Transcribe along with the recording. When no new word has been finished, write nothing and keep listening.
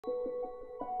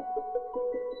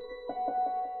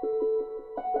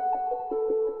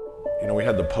You know, we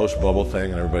had the post-bubble thing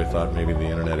and everybody thought maybe the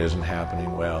internet isn't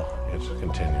happening. Well, it's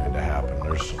continuing to happen.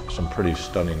 There's some pretty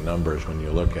stunning numbers when you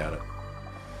look at it.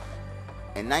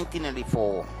 In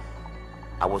 1984,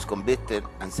 I was convicted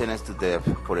and sentenced to death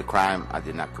for a crime I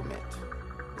did not commit.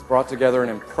 It's brought together an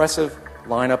impressive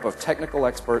lineup of technical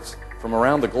experts from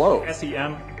around the globe.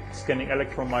 SEM, scanning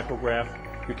electron micrograph.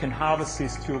 You can harvest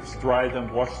these tubes, dry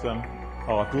them, wash them,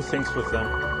 or do things with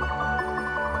them.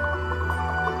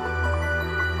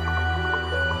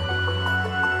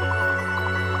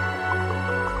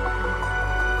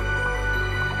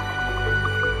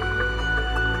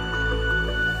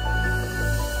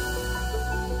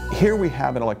 Here we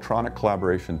have an electronic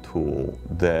collaboration tool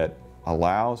that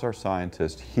allows our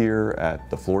scientists here at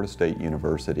the Florida State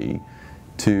University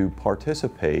to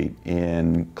participate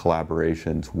in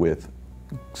collaborations with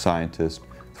scientists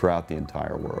throughout the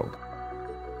entire world.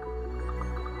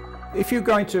 If you're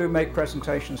going to make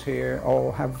presentations here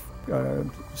or have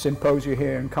symposia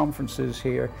here and conferences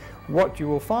here, what you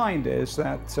will find is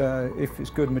that if it's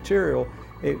good material,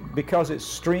 because it's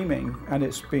streaming and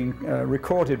it's being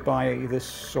recorded by this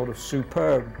sort of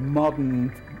superb,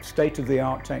 modern,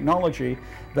 state-of-the-art technology,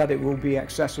 that it will be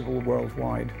accessible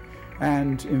worldwide.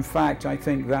 And in fact, I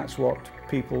think that's what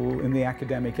people in the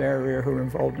academic area who are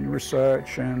involved in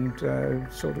research and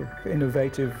sort of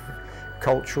innovative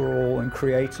cultural and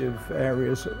creative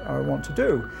areas want to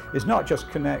do, is not just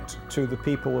connect to the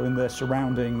people in their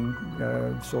surrounding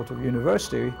sort of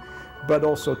university, but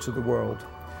also to the world.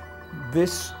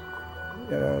 This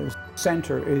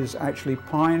center is actually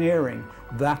pioneering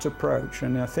that approach,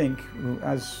 and I think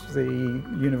as the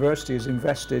university has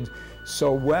invested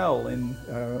so well in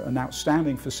an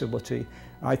outstanding facility,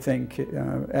 I think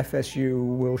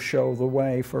FSU will show the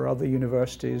way for other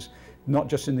universities, not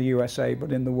just in the USA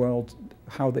but in the world,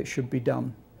 how that should be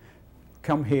done.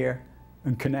 Come here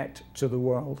and connect to the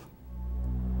world.